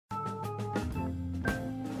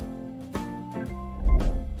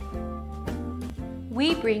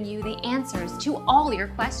we bring you the answers to all your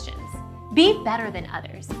questions. Be better than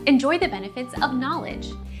others. Enjoy the benefits of knowledge.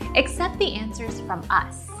 Accept the answers from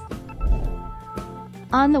us.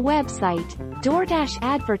 On the website, DoorDash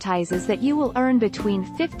advertises that you will earn between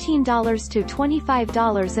 $15 to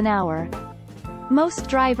 $25 an hour. Most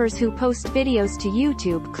drivers who post videos to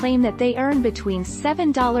YouTube claim that they earn between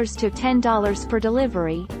 $7 to $10 per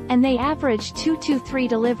delivery, and they average 2 to 3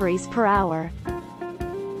 deliveries per hour.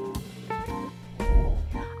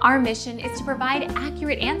 Our mission is to provide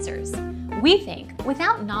accurate answers. We think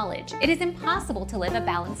without knowledge, it is impossible to live a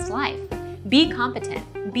balanced life. Be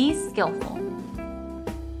competent, be skillful.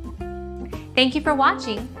 Thank you for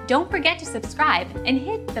watching. Don't forget to subscribe and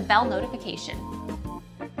hit the bell notification.